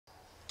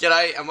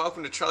G'day and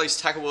welcome to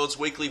Trellys Tackle World's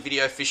weekly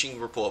video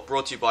fishing report,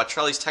 brought to you by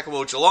Trellys Tackle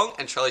World Geelong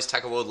and Trellys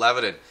Tackle World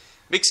Laverton.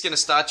 Mick's going to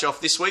start you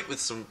off this week with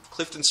some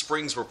Clifton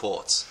Springs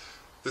reports.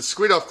 The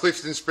squid off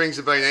Clifton Springs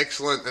have been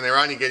excellent and they're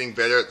only getting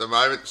better at the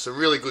moment. Some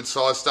really good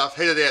size stuff.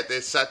 Headed out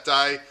there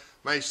Saturday,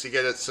 managed to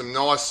get at some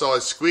nice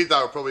size squid. They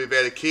were probably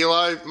about 1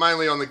 kilo,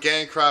 mainly on the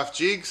Gancraft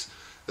jigs.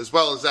 As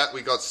well as that,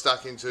 we got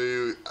stuck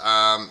into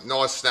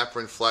nice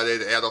snapper and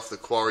flathead out off the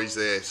quarries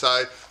there.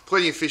 So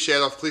plenty of fish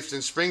out off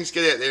Clifton Springs.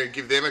 Get out there and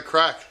give them a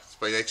crack. It's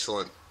been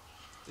excellent.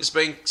 There's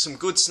been some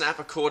good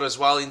snapper caught as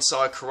well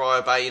inside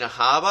Corio Bay Inner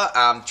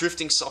Harbour.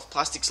 Drifting soft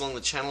plastics along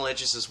the channel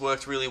edges has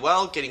worked really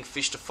well, getting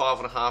fish to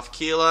 5.5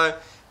 kilo.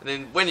 And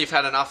then when you've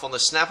had enough on the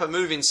snapper,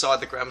 move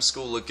inside the Grammar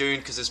School Lagoon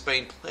because there's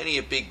been plenty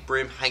of big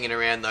brim hanging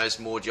around those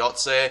moored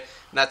yachts there.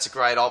 And that's a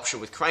great option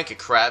with cranker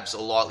crabs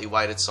or lightly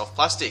weighted soft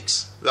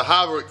plastics. The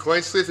harbour at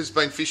Queenscliff has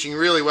been fishing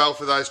really well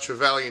for those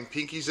Trevelyan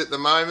pinkies at the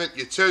moment.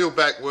 Your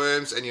turtleback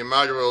worms and your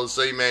motor oil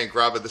Z-Man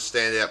grub are the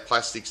standout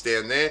plastics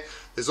down there.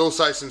 There's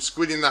also some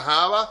squid in the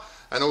harbour,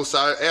 and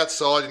also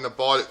outside in the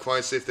bite at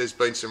Queenscliff there's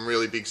been some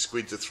really big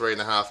squid to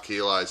 3.5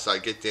 kilos, so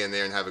get down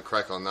there and have a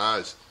crack on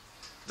those.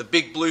 The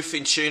big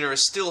bluefin tuna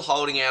is still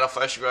holding out off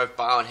Ocean Grove,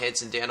 Barwon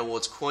Heads and down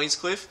towards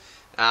Queenscliff.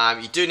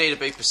 You do need to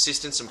be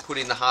persistent and put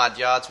in the hard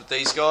yards with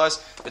these guys,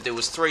 but there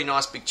was 3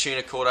 nice big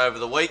tuna caught over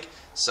the week,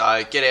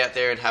 so get out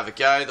there and have a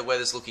go. The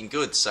weather's looking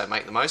good, so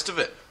make the most of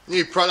it.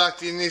 New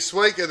product in this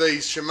week are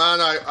these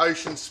Shimano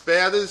Ocean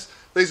Spouters.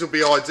 These will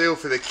be ideal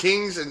for the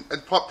kings and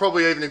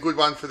probably even a good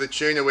one for the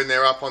tuna when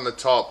they're up on the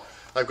top.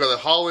 They've got a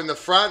hole in the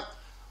front,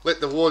 let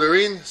the water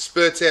in,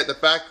 spurts out the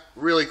back,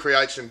 really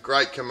creates some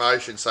great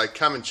commotion, so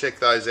come and check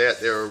those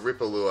out. They're a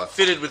ripper lure.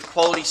 Fitted with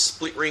quality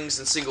split rings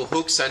and single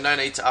hooks, so no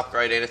need to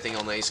upgrade anything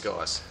on these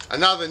guys.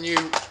 Another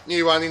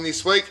new one in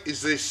this week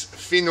is this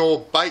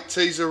Finor bait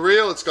teaser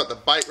reel. It's got the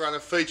bait runner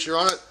feature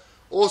on it.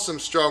 Awesome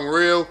strong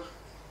reel,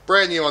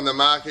 brand new on the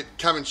market.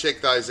 Come and check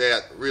those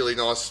out. Really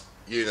nice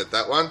unit,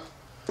 that one.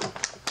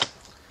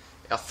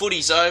 Our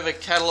footy's over,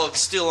 catalogue's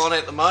still on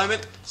at the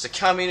moment, so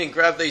come in and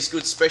grab these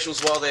good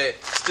specials while they're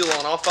still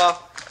on offer.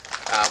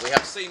 We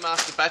have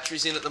Seamaster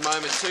batteries in at the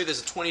moment too.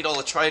 There's a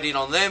 $20 trade-in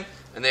on them,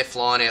 and they're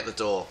flying out the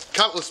door.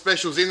 Couple of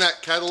specials in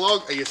that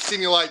catalogue are your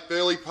Simulate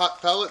Burley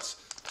pellets,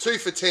 2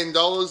 for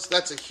 $10.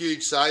 That's a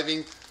huge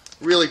saving.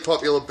 Really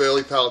popular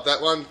burley pellet,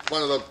 that one.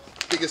 One of the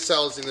biggest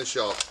sellers in the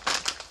shop.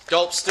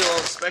 Gulp's still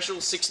on special,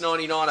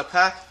 $6.99 a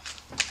pack.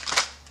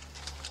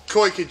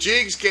 Koika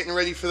jigs, getting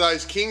ready for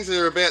those kings that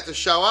are about to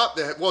show up.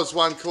 There was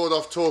one caught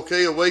off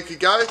Torquay a week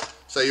ago,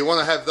 so you want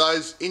to have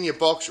those in your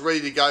box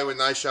ready to go when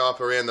they show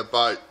up around the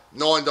boat.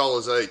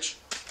 $9 each.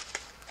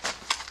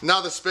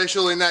 Another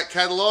special in that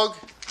catalogue,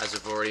 as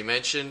I've already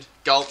mentioned,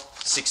 Gulp,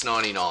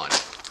 $6.99.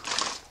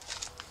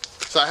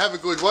 So have a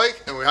good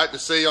week and we hope to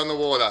see you on the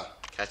water.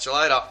 Catch you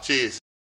later. Cheers.